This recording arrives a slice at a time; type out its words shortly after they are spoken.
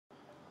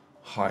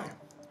Hi,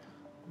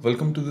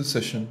 welcome to this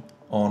session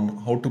on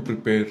how to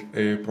prepare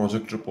a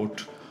project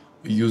report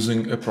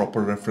using a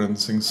proper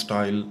referencing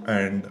style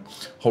and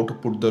how to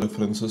put the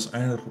references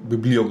and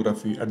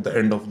bibliography at the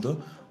end of the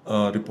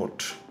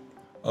report.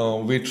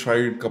 We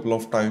tried a couple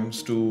of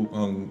times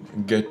to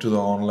get to the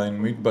online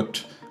meet,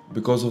 but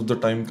because of the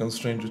time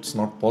constraint, it's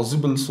not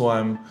possible. So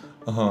I'm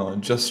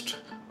just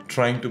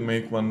trying to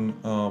make one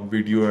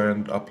video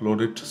and upload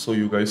it so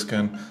you guys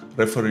can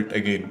refer it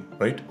again,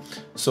 right?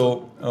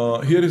 So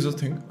here is the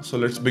thing. So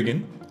let's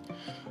begin.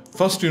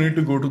 First, you need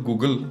to go to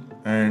Google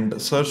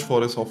and search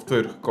for a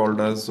software called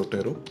as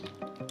Zotero.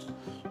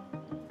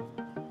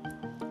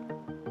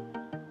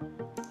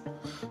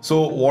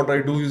 So what I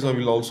do is I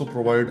will also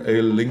provide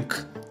a link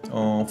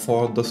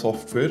for the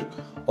software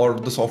or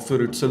the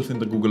software itself in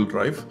the Google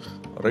Drive,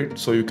 right?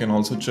 So you can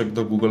also check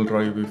the Google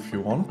Drive if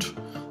you want,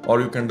 or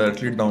you can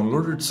directly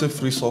download it. It's a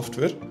free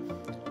software.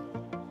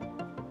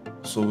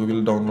 So we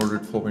will download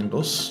it for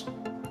Windows.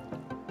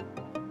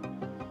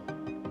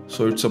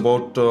 So it's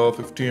about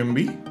 50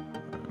 MB.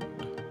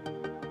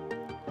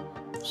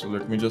 So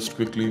let me just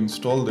quickly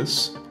install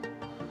this.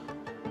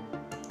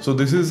 So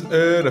this is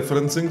a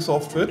referencing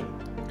software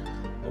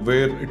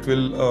where it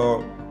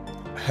will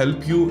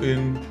help you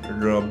in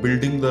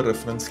building the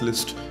reference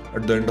list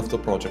at the end of the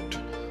project.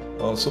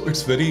 So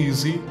it's very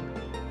easy.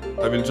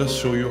 I will just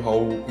show you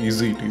how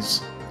easy it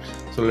is.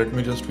 So let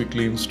me just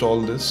quickly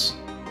install this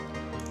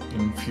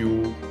in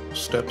few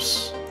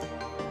steps.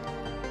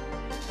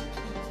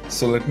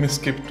 So let me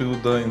skip to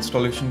the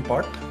installation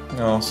part.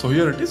 So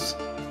here it is.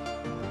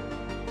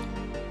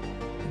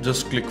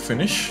 Just click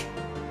finish.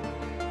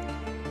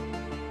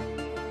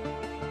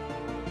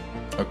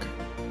 Okay.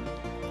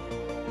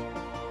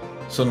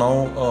 So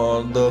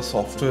now the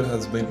software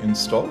has been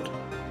installed,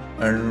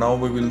 and now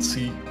we will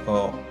see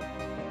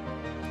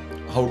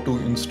how to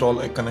install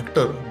a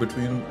connector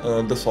between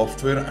the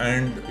software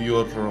and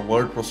your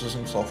word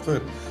processing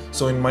software.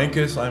 So in my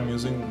case, I'm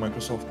using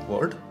Microsoft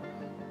Word.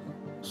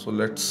 So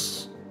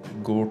let's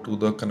go to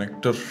the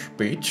connector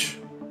page.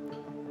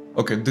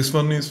 Okay, this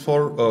one is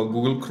for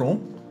Google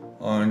Chrome,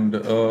 and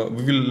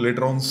we will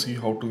later on see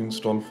how to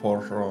install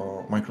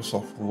for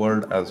Microsoft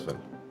Word as well.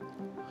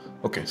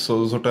 Okay,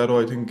 so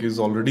Zotero I think is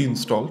already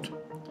installed.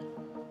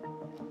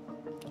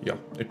 Yeah,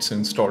 it's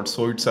installed.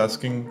 So it's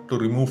asking to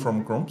remove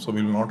from Chrome, so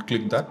we'll not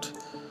click that.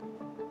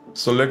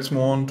 So let's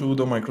move on to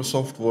the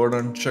Microsoft Word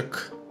and check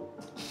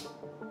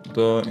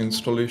the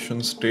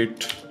installation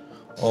state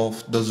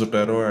of the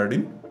Zotero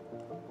add-in.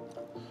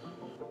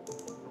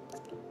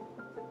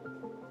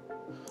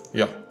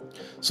 Yeah,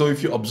 so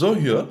if you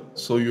observe here,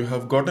 so you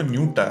have got a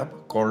new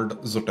tab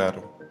called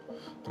Zotero,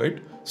 right?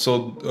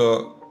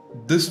 So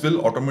this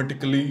will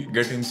automatically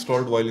get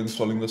installed while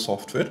installing the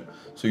software.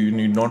 So you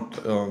need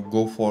not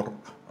go for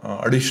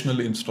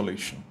additional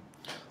installation,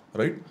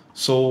 right?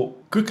 So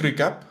quick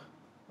recap,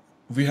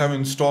 we have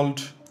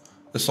installed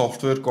a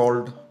software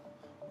called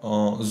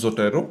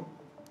Zotero,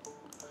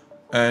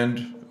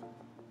 and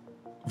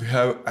we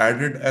have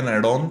added an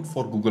add-on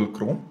for Google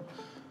Chrome.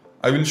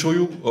 I will show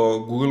you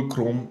Google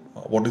Chrome,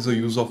 what is the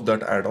use of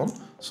that add-on.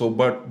 So,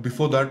 but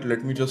before that,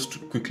 let me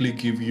just quickly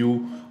give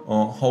you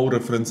how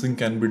referencing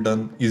can be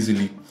done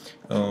easily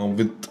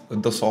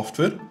with the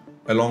software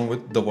along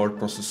with the word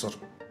processor.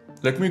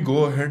 Let me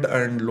go ahead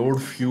and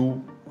load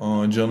few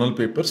journal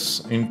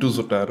papers into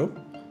Zotero.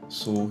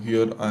 So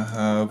here I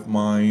have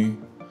my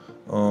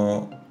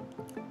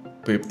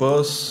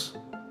papers.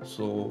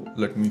 So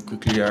let me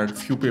quickly add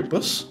few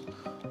papers.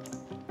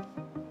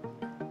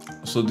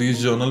 So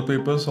these journal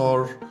papers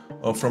are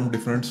from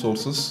different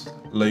sources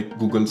like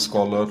Google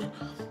Scholar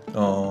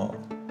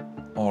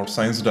or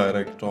Science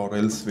Direct or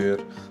elsewhere.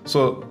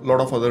 So a lot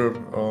of other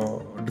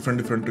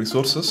different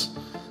resources.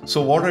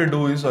 So what I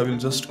do is I will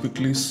just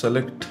quickly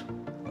select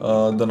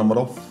the number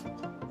of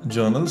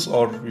journals,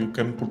 or you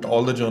can put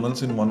all the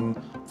journals in one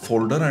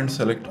folder and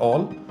select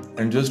all,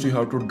 and just you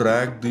have to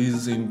drag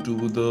these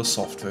into the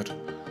software,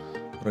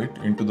 right,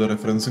 into the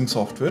referencing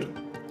software.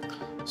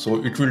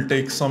 So it will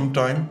take some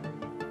time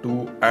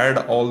to add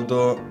all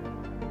the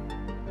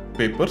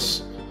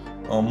papers,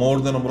 more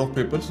the number of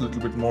papers, a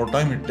little bit more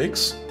time it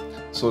takes.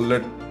 So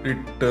let it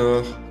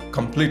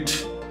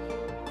complete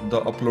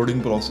the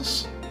uploading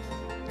process.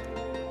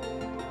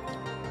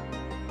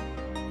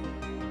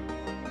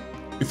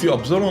 If you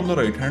observe on the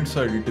right hand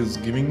side, it is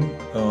giving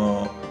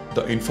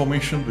the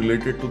information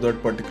related to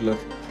that particular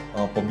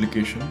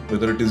publication,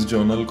 whether it is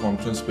journal,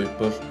 conference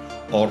paper,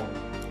 or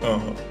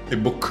a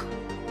book.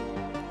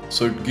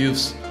 So it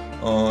gives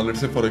let's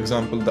say for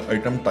example the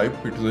item type,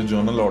 it is a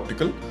journal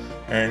article,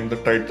 and the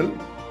title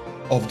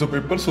of the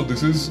paper. So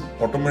this is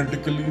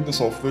automatically the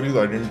software is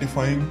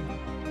identifying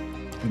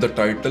the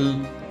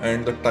title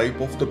and the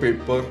type of the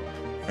paper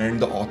and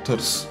the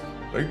authors,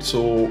 right?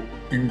 So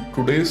in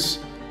today's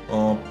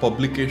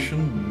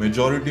publication,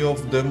 majority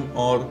of them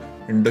are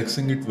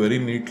indexing it very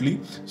neatly.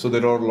 So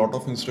there are a lot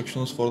of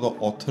instructions for the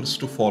authors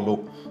to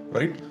follow,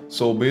 right?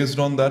 So based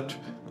on that,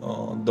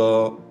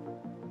 the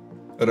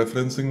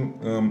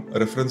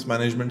reference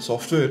management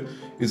software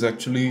is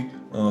actually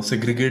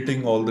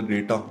segregating all the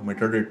data,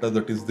 metadata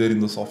that is there in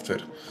the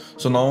software.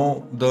 So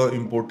now the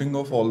importing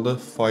of all the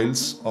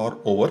files are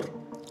over.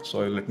 So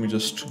let me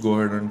just go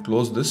ahead and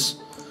close this.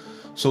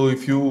 So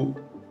if you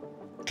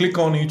click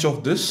on each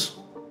of this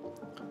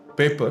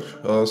paper,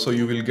 so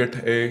you will get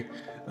a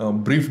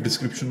brief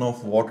description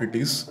of what it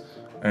is,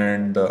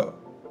 and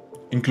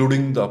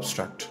including the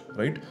abstract,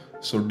 right?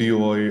 So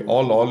DOI,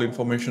 all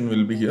information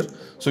will be here.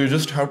 So you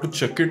just have to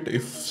check it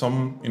if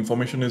some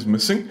information is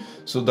missing,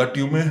 so that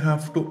you may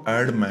have to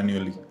add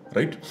manually,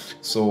 right?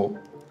 So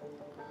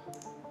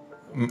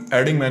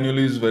adding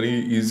manually is very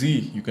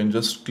easy. You can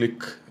just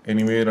click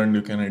anywhere and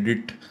you can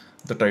edit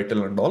the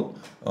title and all.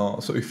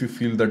 So if you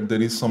feel that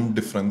there is some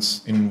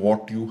difference in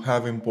what you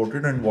have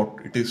imported and what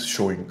it is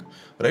showing,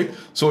 right?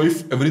 So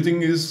if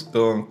everything is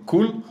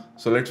cool,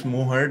 so let's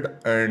move ahead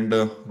and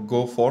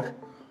go for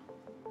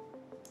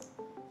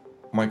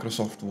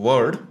Microsoft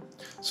Word.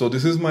 So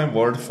this is my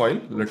Word file.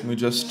 Let me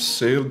just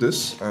save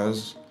this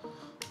as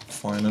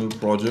final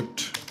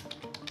project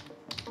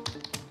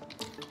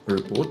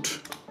report.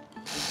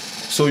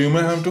 So you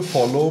may have to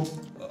follow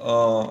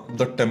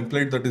the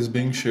template that is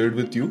being shared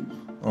with you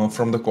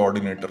from the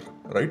coordinator,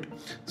 right?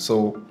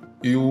 So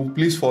you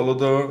please follow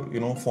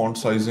the font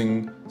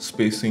sizing,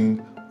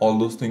 spacing, all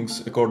those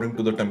things according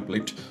to the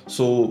template.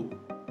 So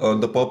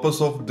the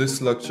purpose of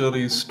this lecture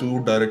is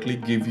to directly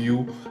give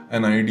you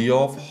an idea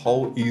of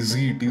how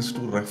easy it is to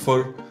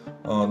refer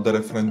the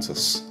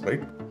references,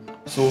 right?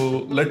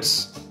 So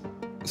let's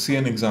see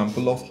an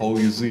example of how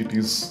easy it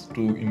is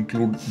to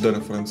include the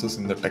references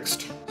in the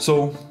text.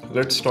 So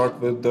let's start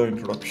with the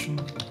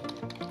introduction.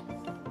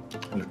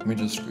 Let me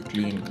just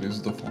quickly increase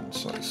the font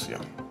size.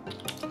 Yeah.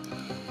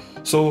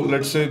 So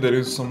let's say there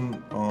is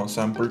some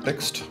sample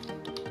text.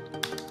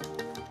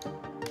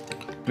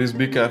 Please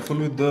be careful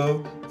with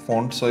the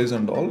font size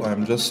and all. I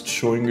am just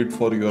showing it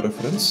for your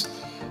reference.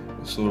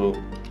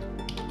 So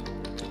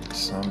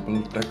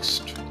sample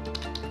text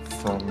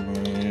from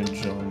a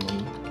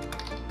journal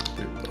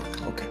paper.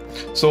 Okay.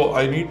 So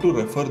I need to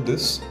refer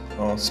this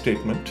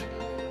statement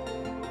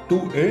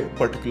to a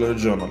particular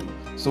journal.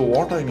 So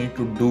what I need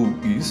to do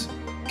is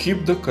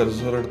keep the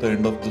cursor at the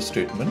end of the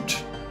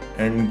statement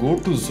and go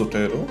to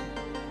Zotero,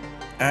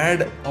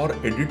 add or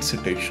edit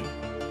citation.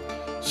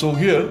 So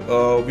here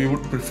we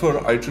would prefer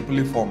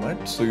IEEE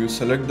format. So you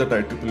select that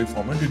IEEE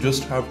format. You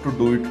just have to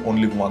do it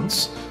only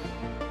once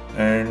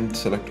and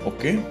select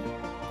OK.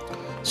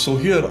 So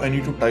here I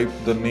need to type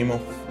the name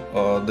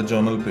of the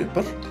journal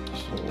paper.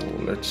 So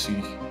let's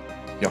see.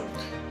 Yeah,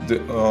 the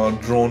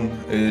drone,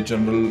 a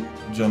general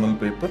journal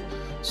paper.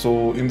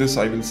 So in this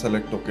I will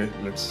select, okay,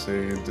 let's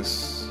say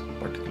this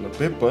particular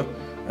paper,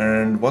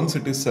 and once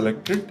it is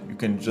selected you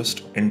can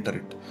just enter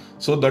it.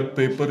 So that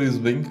paper is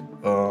being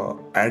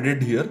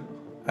added here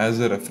as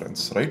a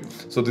reference, right?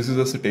 So this is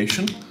a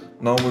citation.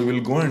 Now we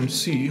will go and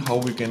see how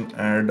we can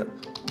add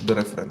the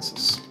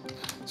references.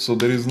 So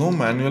there is no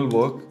manual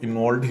work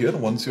involved here.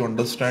 Once you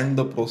understand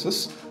the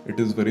process, it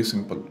is very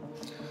simple.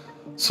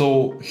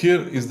 So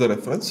here is the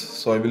reference.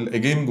 So I will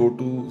again go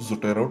to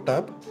Zotero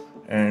tab,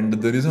 and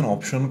there is an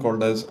option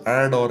called as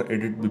add or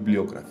edit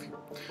bibliography.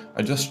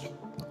 I just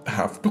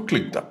have to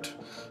click that.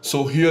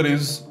 So here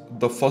is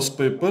the first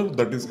paper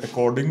that is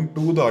according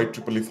to the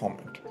IEEE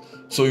format.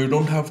 So you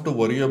don't have to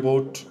worry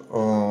about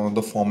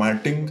the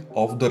formatting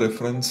of the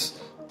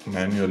reference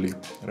manually,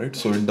 right?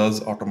 So it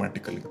does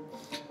automatically.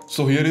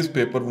 So here is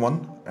paper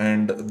 1,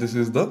 and this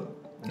is the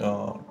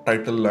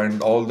title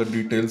and all the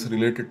details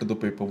related to the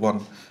paper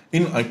 1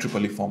 in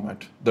IEEE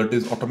format that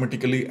is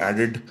automatically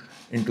added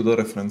into the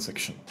reference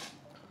section.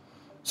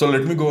 So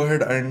let me go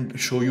ahead and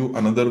show you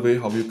another way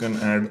how you can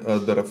add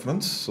the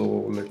reference. So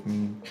let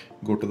me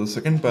go to the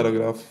second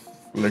paragraph.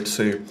 Let's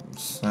say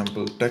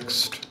sample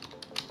text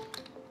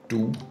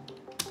 2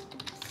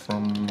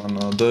 from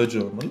another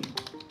journal.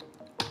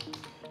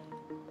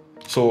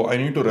 So I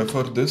need to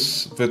refer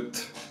this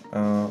with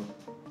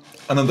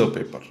another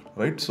paper,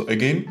 right? So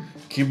again,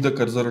 keep the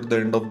cursor at the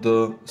end of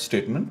the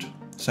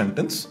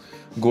sentence,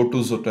 go to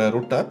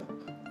Zotero tab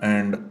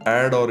and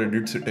add or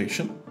edit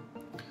citation.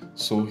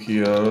 So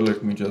here,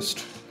 let me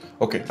just,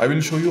 okay, I will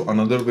show you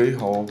another way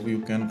how you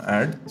can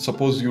add.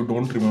 Suppose you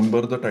don't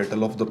remember the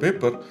title of the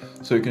paper,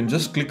 so you can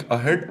just click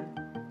ahead,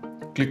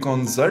 click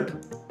on Z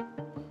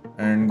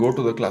and go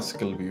to the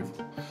classical view.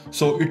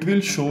 So it will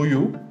show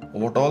you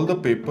what all the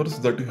papers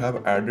that you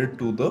have added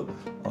to the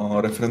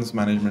reference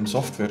management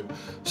software.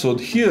 So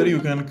here you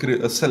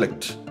can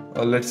select,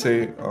 let's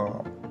say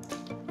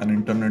an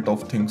Internet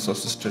of Things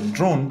assisted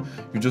drone.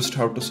 You just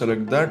have to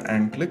select that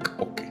and click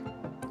OK.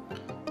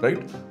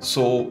 Right?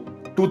 So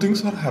two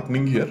things are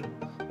happening here.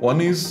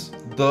 One is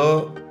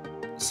the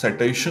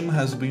citation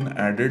has been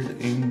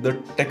added in the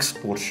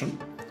text portion,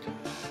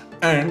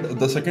 and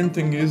the second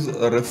thing is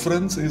a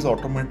reference is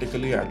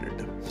automatically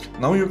added.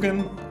 Now you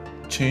can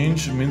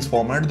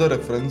format the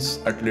reference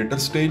at later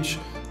stage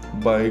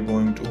by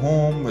going to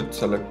home with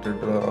selected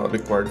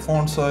required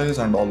font size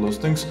and all those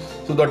things.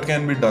 So that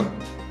can be done,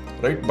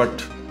 right?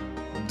 But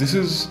this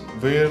is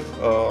where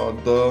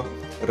the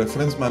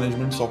reference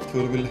management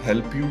software will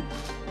help you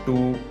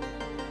to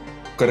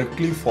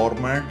correctly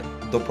format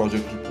the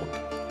project report,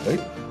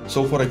 right?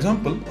 So for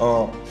example,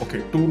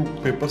 okay, 2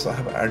 papers I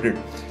have added.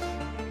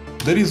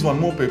 There is one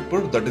more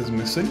paper that is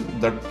missing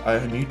that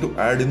I need to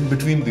add in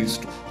between these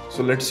 2.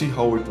 So let's see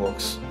how it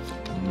works.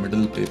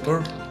 Middle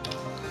paper.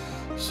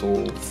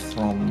 So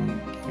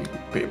from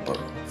a paper,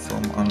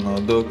 from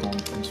another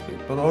conference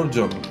paper or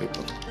journal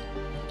paper.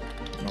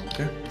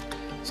 Okay.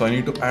 So I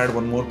need to add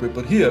one more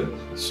paper here.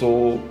 So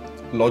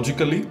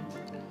logically,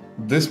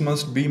 this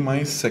must be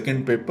my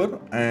second paper,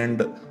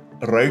 and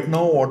right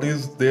now what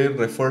is there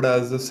referred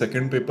as the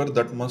second paper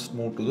that must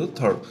move to the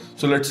third.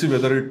 So let's see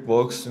whether it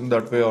works in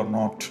that way or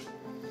not.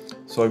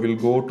 So I will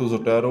go to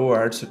Zotero,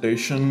 add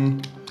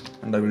citation,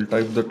 and I will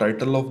type the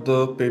title of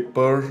the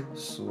paper.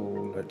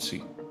 So let's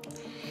see.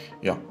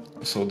 Yeah,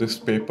 so this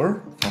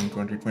paper from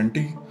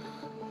 2020.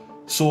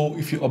 So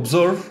if you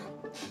observe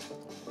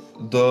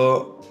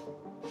the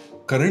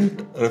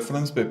current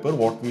reference paper,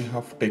 what we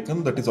have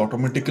taken, that is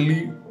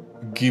automatically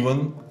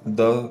given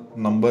the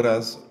number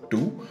as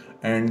 2,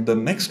 and the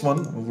next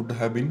one would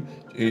have been,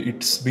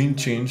 it's been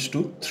changed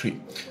to 3.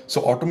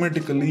 So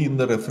automatically in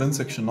the reference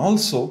section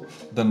also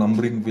the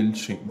numbering will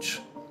change,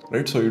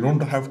 right? So you don't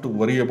have to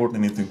worry about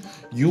anything.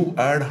 You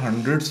add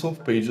hundreds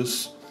of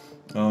pages,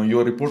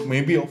 your report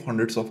may be of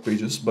hundreds of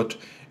pages, but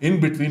in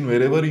between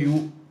wherever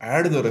you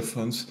add the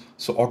reference,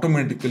 so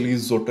automatically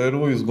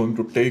Zotero is going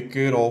to take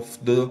care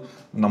of the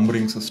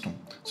numbering system.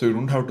 So you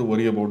don't have to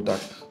worry about that.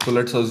 So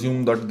let's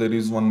assume that there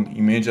is one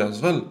image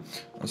as well.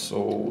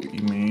 So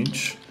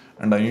image,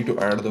 and I need to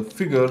add the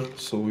figure.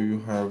 So you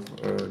have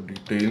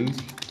details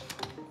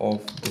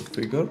of the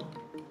figure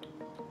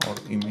or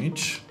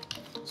image.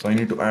 So I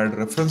need to add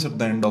reference at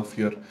the end of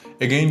here.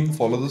 Again,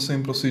 follow the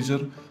same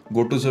procedure.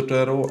 Go to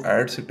Zotero,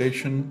 add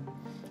citation,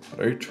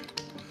 right?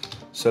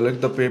 Select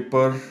the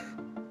paper.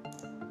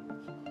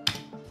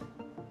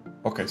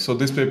 Okay, so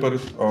this paper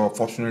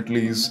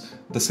fortunately is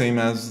the same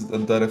as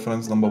the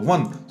reference number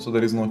 1, so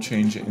there is no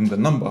change in the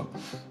number.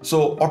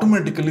 So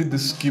automatically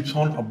this keeps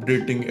on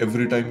updating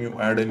every time you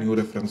add a new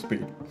reference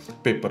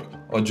paper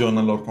or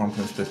journal or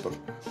conference paper,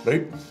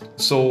 right?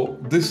 So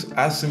this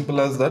as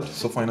simple as that.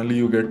 So finally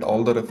you get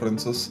all the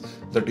references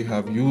that you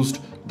have used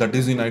that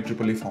is in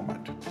IEEE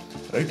format,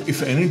 right?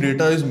 If any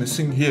data is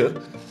missing here,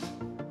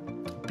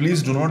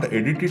 please do not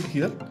edit it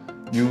here.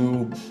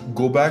 You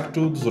go back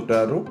to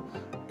Zotero,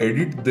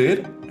 edit there,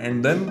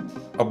 and then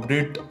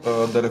update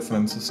the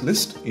references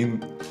list in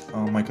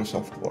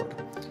Microsoft Word.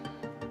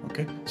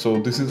 Okay, so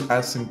this is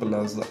as simple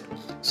as that.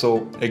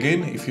 So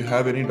again, if you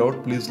have any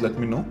doubt, please let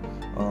me know,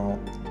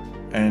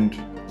 and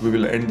we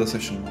will end the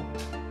session now.